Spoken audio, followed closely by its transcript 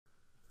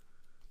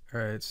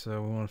Alright,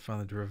 so we want to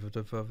find the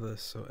derivative of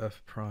this. So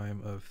f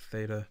prime of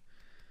theta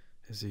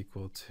is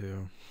equal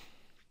to,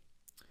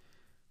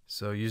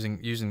 so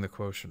using the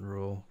quotient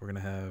rule, we're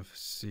going to have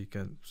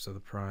secant, so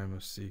the prime of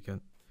secant,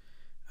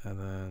 and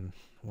then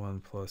 1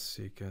 plus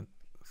secant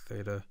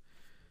theta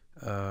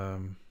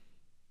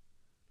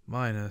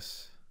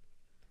minus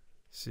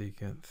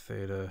secant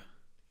theta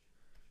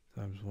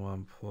times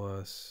 1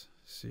 plus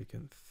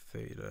secant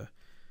theta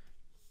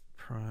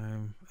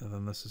prime, and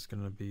then this is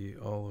going to be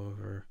all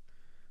over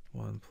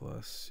 1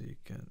 plus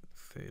secant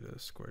theta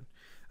squared.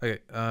 Okay,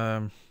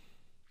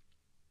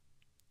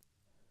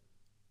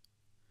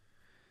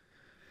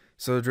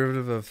 so the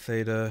derivative of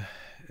theta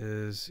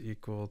is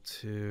equal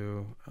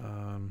to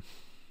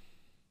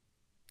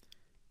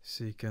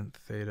secant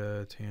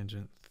theta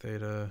tangent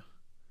theta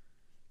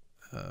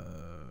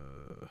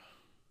and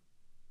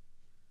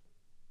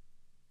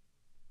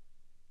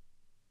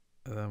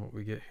then what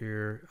we get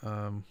here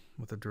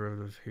with the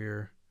derivative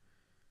here,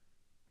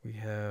 we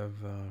have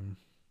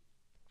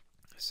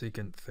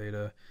secant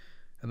theta,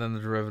 and then the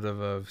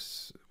derivative of,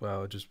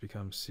 well, it just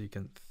becomes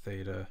secant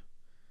theta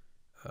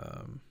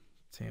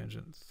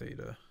tangent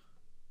theta.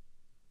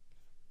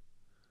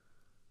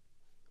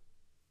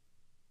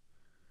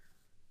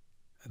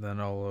 And then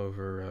all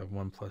over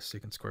 1 plus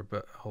secant squared.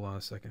 But hold on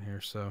a second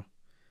here. So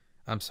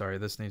I'm sorry,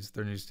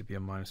 there needs to be a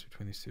minus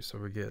between these two. So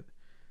we get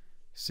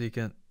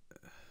secant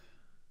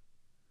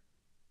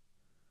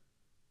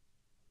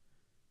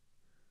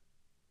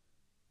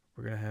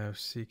we're going to have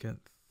secant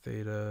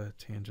theta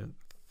tangent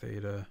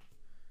theta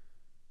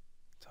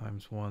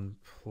times 1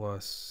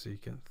 plus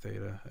secant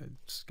theta. I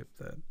skipped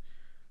that.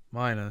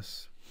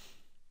 Minus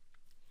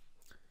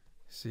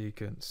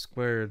secant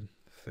squared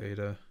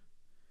theta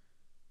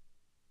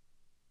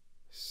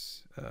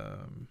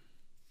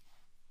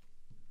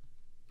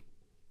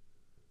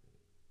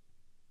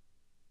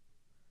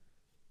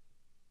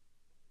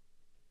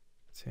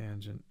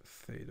tangent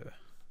theta.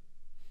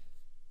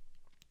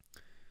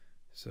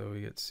 So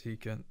we get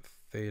secant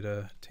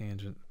theta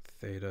tangent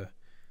theta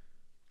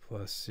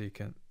plus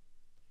secant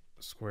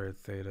squared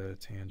theta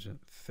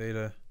tangent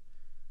theta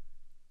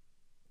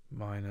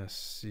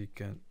minus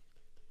secant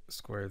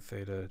squared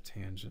theta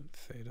tangent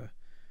theta.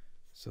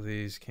 So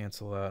these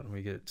cancel out and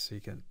we get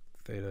secant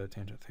theta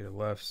tangent theta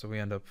left. So we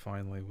end up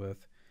finally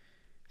with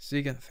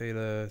secant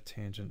theta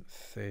tangent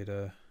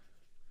theta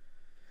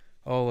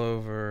all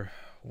over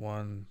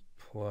 1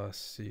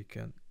 plus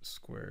secant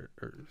squared,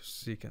 or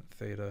secant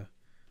theta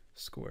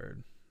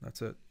squared.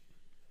 That's it.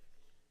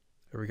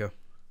 There we go.